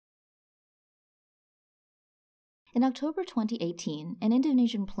In October 2018, an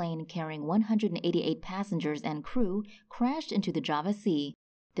Indonesian plane carrying 188 passengers and crew crashed into the Java Sea.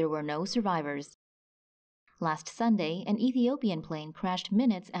 There were no survivors. Last Sunday, an Ethiopian plane crashed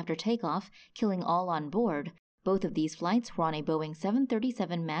minutes after takeoff, killing all on board. Both of these flights were on a Boeing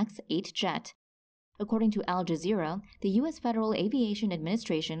 737 MAX 8 jet. According to Al Jazeera, the US Federal Aviation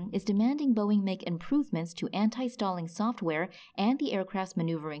Administration is demanding Boeing make improvements to anti-stalling software and the aircraft's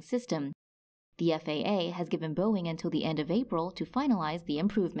maneuvering system. The FAA has given Boeing until the end of April to finalize the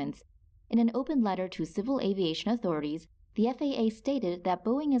improvements. In an open letter to civil aviation authorities, the FAA stated that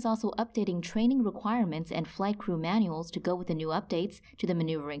Boeing is also updating training requirements and flight crew manuals to go with the new updates to the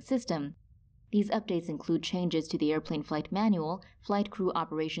maneuvering system. These updates include changes to the Airplane Flight Manual, Flight Crew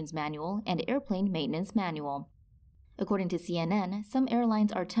Operations Manual, and Airplane Maintenance Manual. According to CNN, some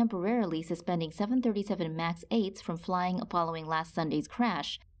airlines are temporarily suspending 737 MAX 8s from flying following last Sunday's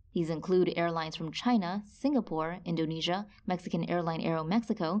crash. These include airlines from China, Singapore, Indonesia, Mexican airline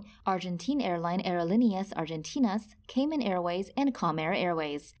Aeromexico, Argentine airline Aerolíneas Argentinas, Cayman Airways, and Comair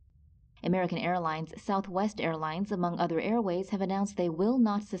Airways. American Airlines, Southwest Airlines, among other airways, have announced they will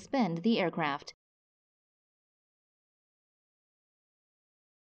not suspend the aircraft.